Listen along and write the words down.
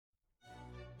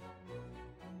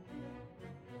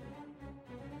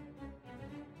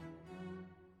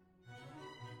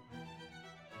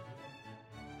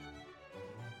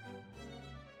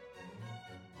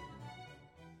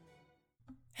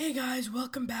Hey guys,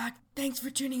 welcome back. Thanks for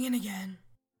tuning in again.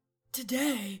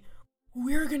 Today,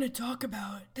 we're going to talk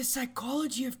about the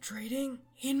psychology of trading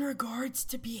in regards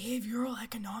to behavioral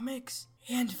economics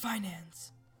and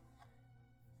finance.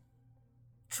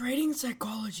 Trading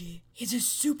psychology is a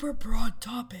super broad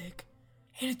topic,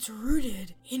 and it's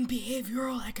rooted in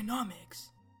behavioral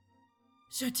economics.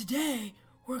 So today,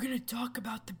 we're going to talk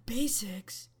about the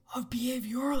basics of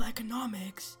behavioral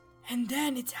economics and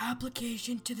then its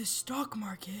application to the stock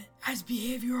market as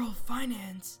behavioral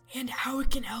finance and how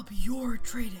it can help your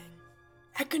trading.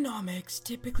 Economics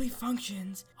typically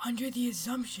functions under the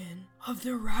assumption of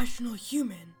the rational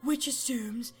human, which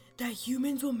assumes that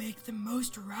humans will make the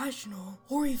most rational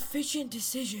or efficient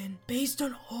decision based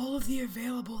on all of the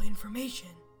available information.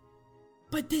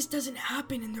 But this doesn't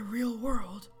happen in the real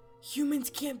world. Humans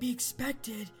can't be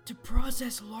expected to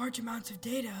process large amounts of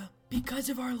data because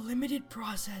of our limited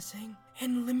processing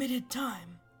and limited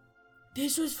time.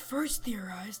 This was first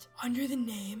theorized under the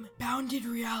name bounded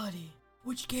reality,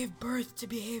 which gave birth to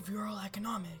behavioral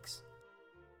economics.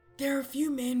 There are a few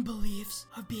main beliefs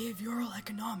of behavioral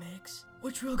economics,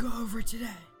 which we'll go over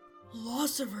today.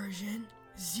 Loss aversion,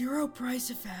 zero price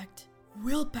effect,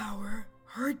 willpower,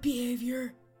 herd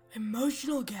behavior,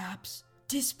 emotional gaps,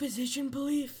 disposition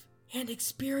belief, and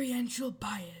experiential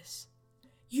bias.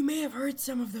 You may have heard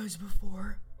some of those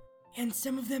before, and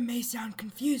some of them may sound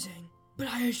confusing, but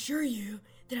I assure you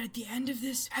that at the end of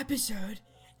this episode,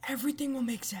 everything will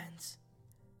make sense.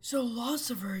 So loss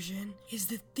aversion is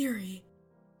the theory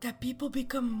that people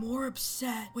become more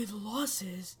upset with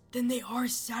losses than they are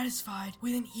satisfied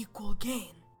with an equal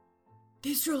gain.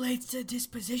 This relates to the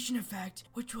disposition effect,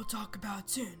 which we'll talk about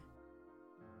soon.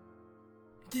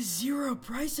 The zero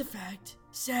price effect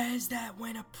says that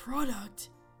when a product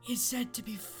is said to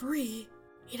be free,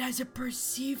 it has a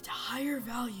perceived higher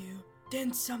value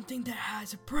than something that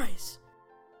has a price.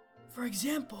 For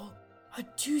example, a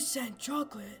 2-cent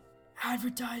chocolate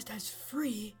advertised as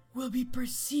free will be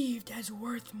perceived as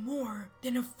worth more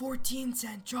than a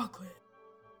 14-cent chocolate.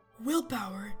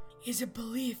 Willpower is a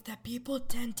belief that people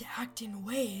tend to act in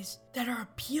ways that are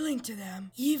appealing to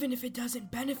them even if it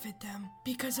doesn't benefit them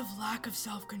because of lack of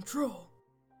self-control.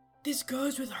 This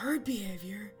goes with herd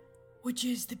behavior, which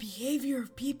is the behavior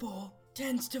of people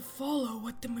tends to follow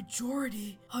what the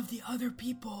majority of the other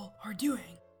people are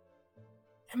doing.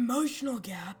 Emotional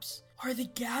gaps are the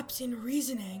gaps in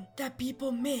reasoning that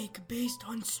people make based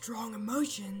on strong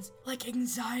emotions like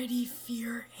anxiety,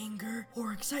 fear, anger,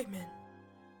 or excitement.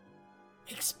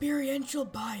 Experiential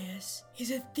bias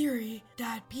is a theory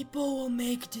that people will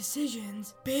make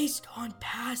decisions based on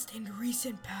past and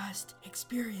recent past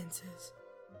experiences.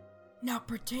 Now,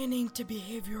 pertaining to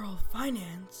behavioral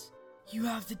finance, you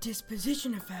have the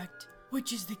disposition effect,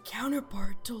 which is the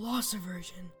counterpart to loss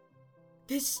aversion.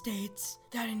 This states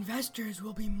that investors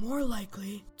will be more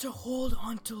likely to hold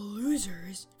onto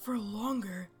losers for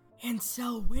longer and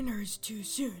sell winners too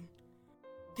soon.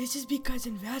 This is because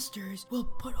investors will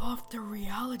put off the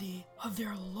reality of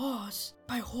their loss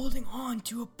by holding on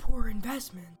to a poor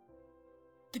investment.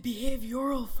 The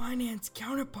behavioral finance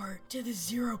counterpart to the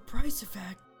zero price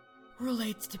effect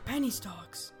relates to penny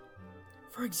stocks.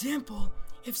 For example,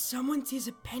 if someone sees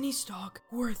a penny stock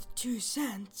worth 2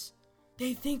 cents,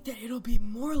 they think that it'll be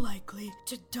more likely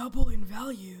to double in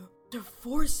value to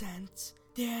 4 cents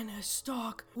than a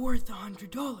stock worth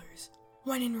 $100,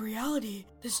 when in reality,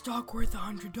 the stock worth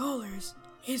 $100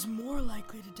 is more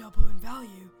likely to double in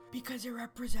value because it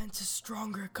represents a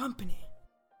stronger company.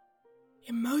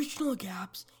 Emotional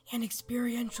gaps and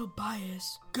experiential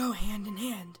bias go hand in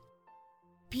hand.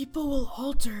 People will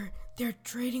alter their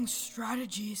trading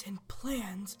strategies and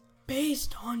plans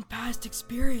based on past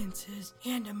experiences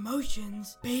and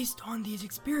emotions based on these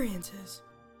experiences.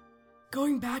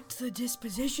 Going back to the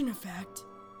disposition effect,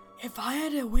 if I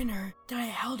had a winner that I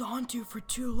held onto for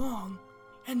too long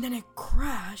and then it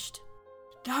crashed,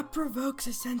 that provokes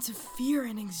a sense of fear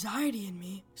and anxiety in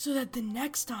me so that the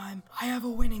next time I have a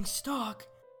winning stock,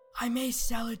 I may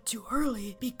sell it too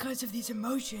early because of these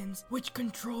emotions which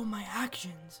control my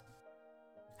actions.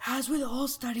 As with all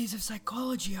studies of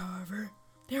psychology, however,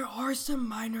 there are some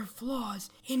minor flaws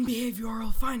in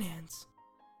behavioral finance.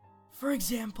 For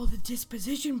example, the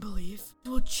disposition belief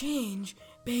will change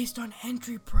based on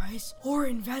entry price or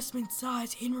investment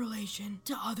size in relation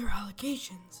to other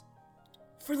allocations.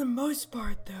 For the most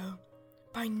part, though,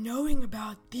 by knowing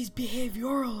about these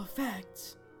behavioral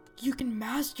effects, you can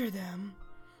master them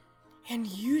and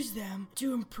use them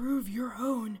to improve your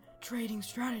own trading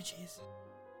strategies.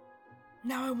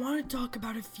 Now I want to talk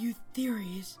about a few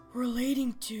theories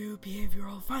relating to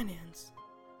behavioral finance.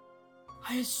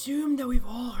 I assume that we've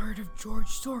all heard of George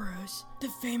Soros, the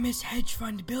famous hedge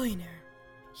fund billionaire.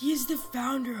 He is the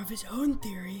founder of his own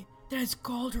theory that is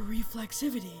called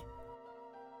reflexivity.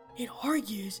 It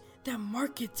argues that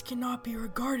markets cannot be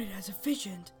regarded as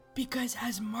efficient because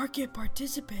as market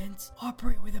participants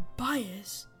operate with a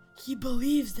bias, he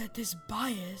believes that this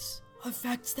bias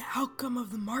affects the outcome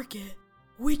of the market,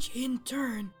 which in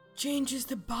turn changes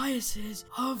the biases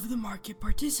of the market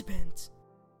participants.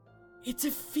 It's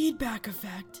a feedback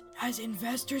effect as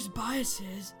investors'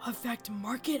 biases affect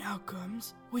market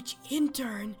outcomes, which in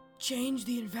turn change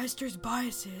the investors'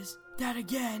 biases that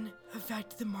again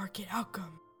affect the market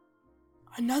outcome.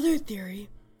 Another theory,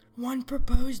 one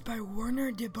proposed by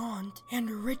Werner de Bont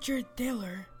and Richard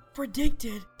Thaler,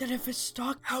 predicted that if a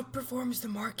stock outperforms the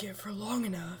market for long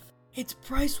enough, its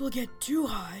price will get too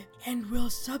high and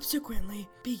will subsequently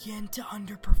begin to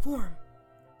underperform.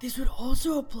 This would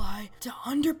also apply to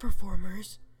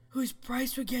underperformers whose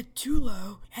price would get too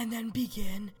low and then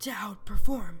begin to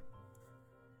outperform.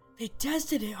 They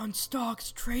tested it on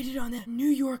stocks traded on the New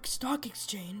York Stock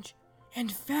Exchange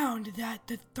and found that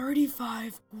the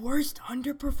 35 worst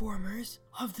underperformers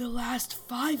of the last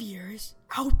 5 years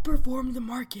outperformed the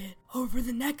market over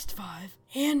the next 5,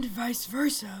 and vice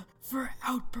versa for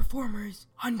outperformers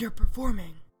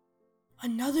underperforming.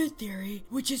 Another theory,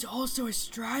 which is also a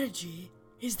strategy,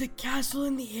 is the castle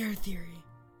in the air theory.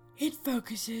 It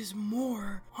focuses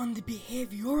more on the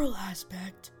behavioral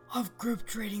aspect of group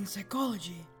trading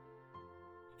psychology.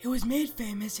 It was made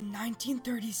famous in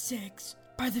 1936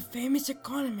 by the famous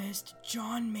economist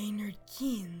John Maynard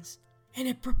Keynes, and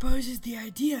it proposes the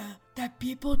idea that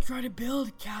people try to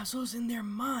build castles in their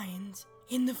minds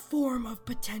in the form of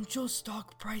potential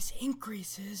stock price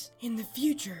increases in the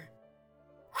future.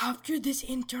 After this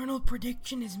internal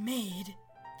prediction is made,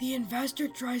 the investor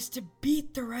tries to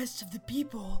beat the rest of the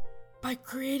people by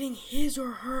creating his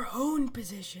or her own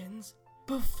positions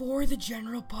before the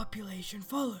general population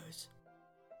follows.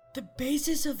 The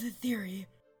basis of the theory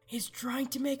is trying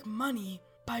to make money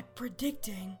by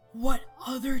predicting what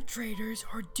other traders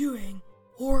are doing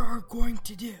or are going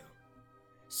to do.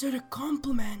 So to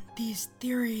complement these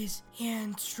theories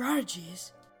and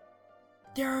strategies,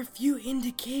 there are a few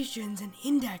indications and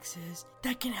indexes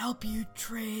that can help you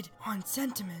trade on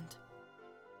sentiment.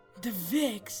 The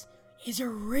VIX is a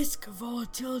risk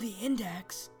volatility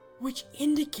index which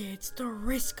indicates the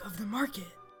risk of the market.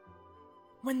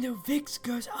 When the VIX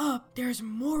goes up, there's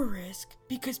more risk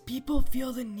because people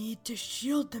feel the need to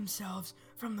shield themselves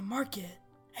from the market.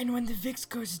 And when the VIX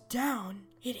goes down,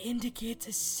 it indicates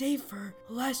a safer,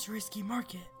 less risky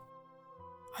market.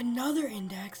 Another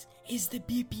index is the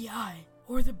BPI,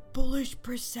 or the Bullish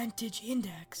Percentage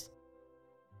Index.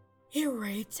 It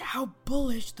rates how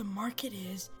bullish the market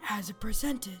is as a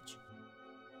percentage.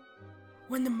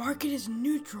 When the market is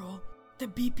neutral, the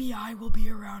BPI will be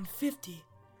around 50.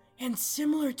 And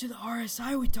similar to the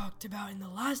RSI we talked about in the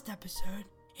last episode,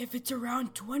 if it's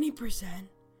around 20%,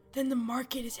 then the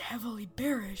market is heavily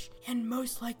bearish and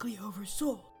most likely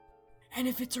oversold. And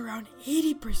if it's around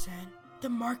 80%, the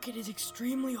market is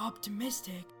extremely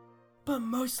optimistic, but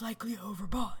most likely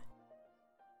overbought.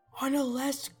 On a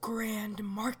less grand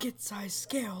market size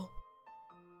scale,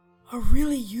 a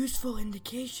really useful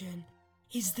indication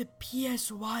is the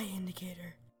PSY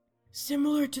indicator.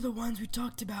 Similar to the ones we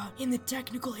talked about in the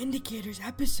technical indicators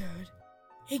episode,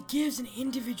 it gives an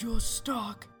individual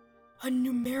stock a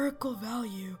numerical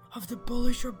value of the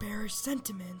bullish or bearish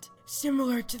sentiment,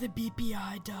 similar to the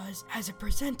BPI does as a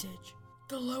percentage.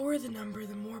 The lower the number,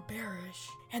 the more bearish,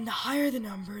 and the higher the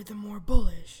number, the more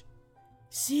bullish.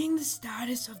 Seeing the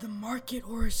status of the market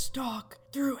or a stock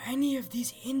through any of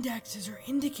these indexes or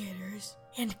indicators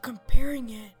and comparing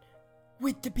it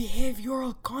with the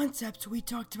behavioral concepts we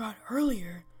talked about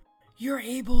earlier, you're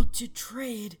able to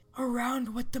trade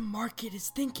around what the market is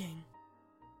thinking.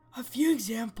 A few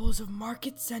examples of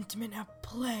market sentiment at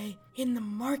play in the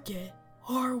market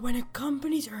are when a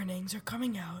company's earnings are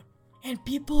coming out and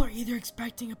people are either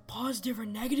expecting a positive or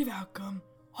negative outcome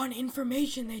on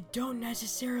information they don't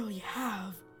necessarily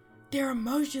have, their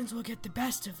emotions will get the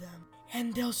best of them,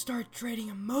 and they'll start trading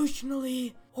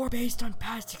emotionally or based on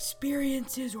past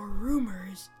experiences or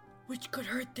rumors, which could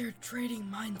hurt their trading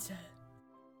mindset.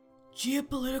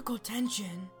 Geopolitical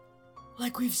tension,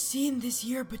 like we've seen this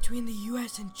year between the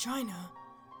US and China,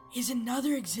 is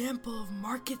another example of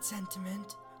market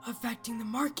sentiment affecting the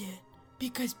market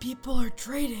because people are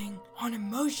trading on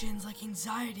emotions like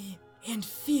anxiety and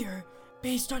fear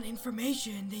based on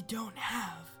information they don't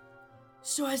have.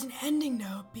 So as an ending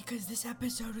note, because this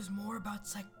episode is more about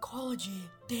psychology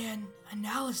than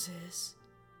analysis,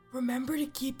 remember to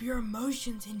keep your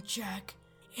emotions in check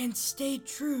and stay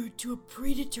true to a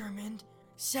predetermined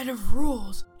set of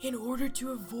rules in order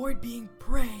to avoid being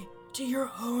prey to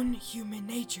your own human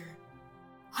nature.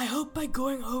 I hope by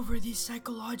going over these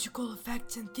psychological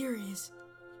effects and theories,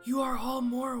 you are all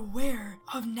more aware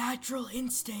of natural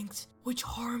instincts which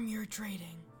harm your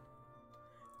trading.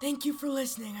 Thank you for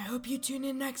listening. I hope you tune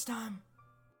in next time.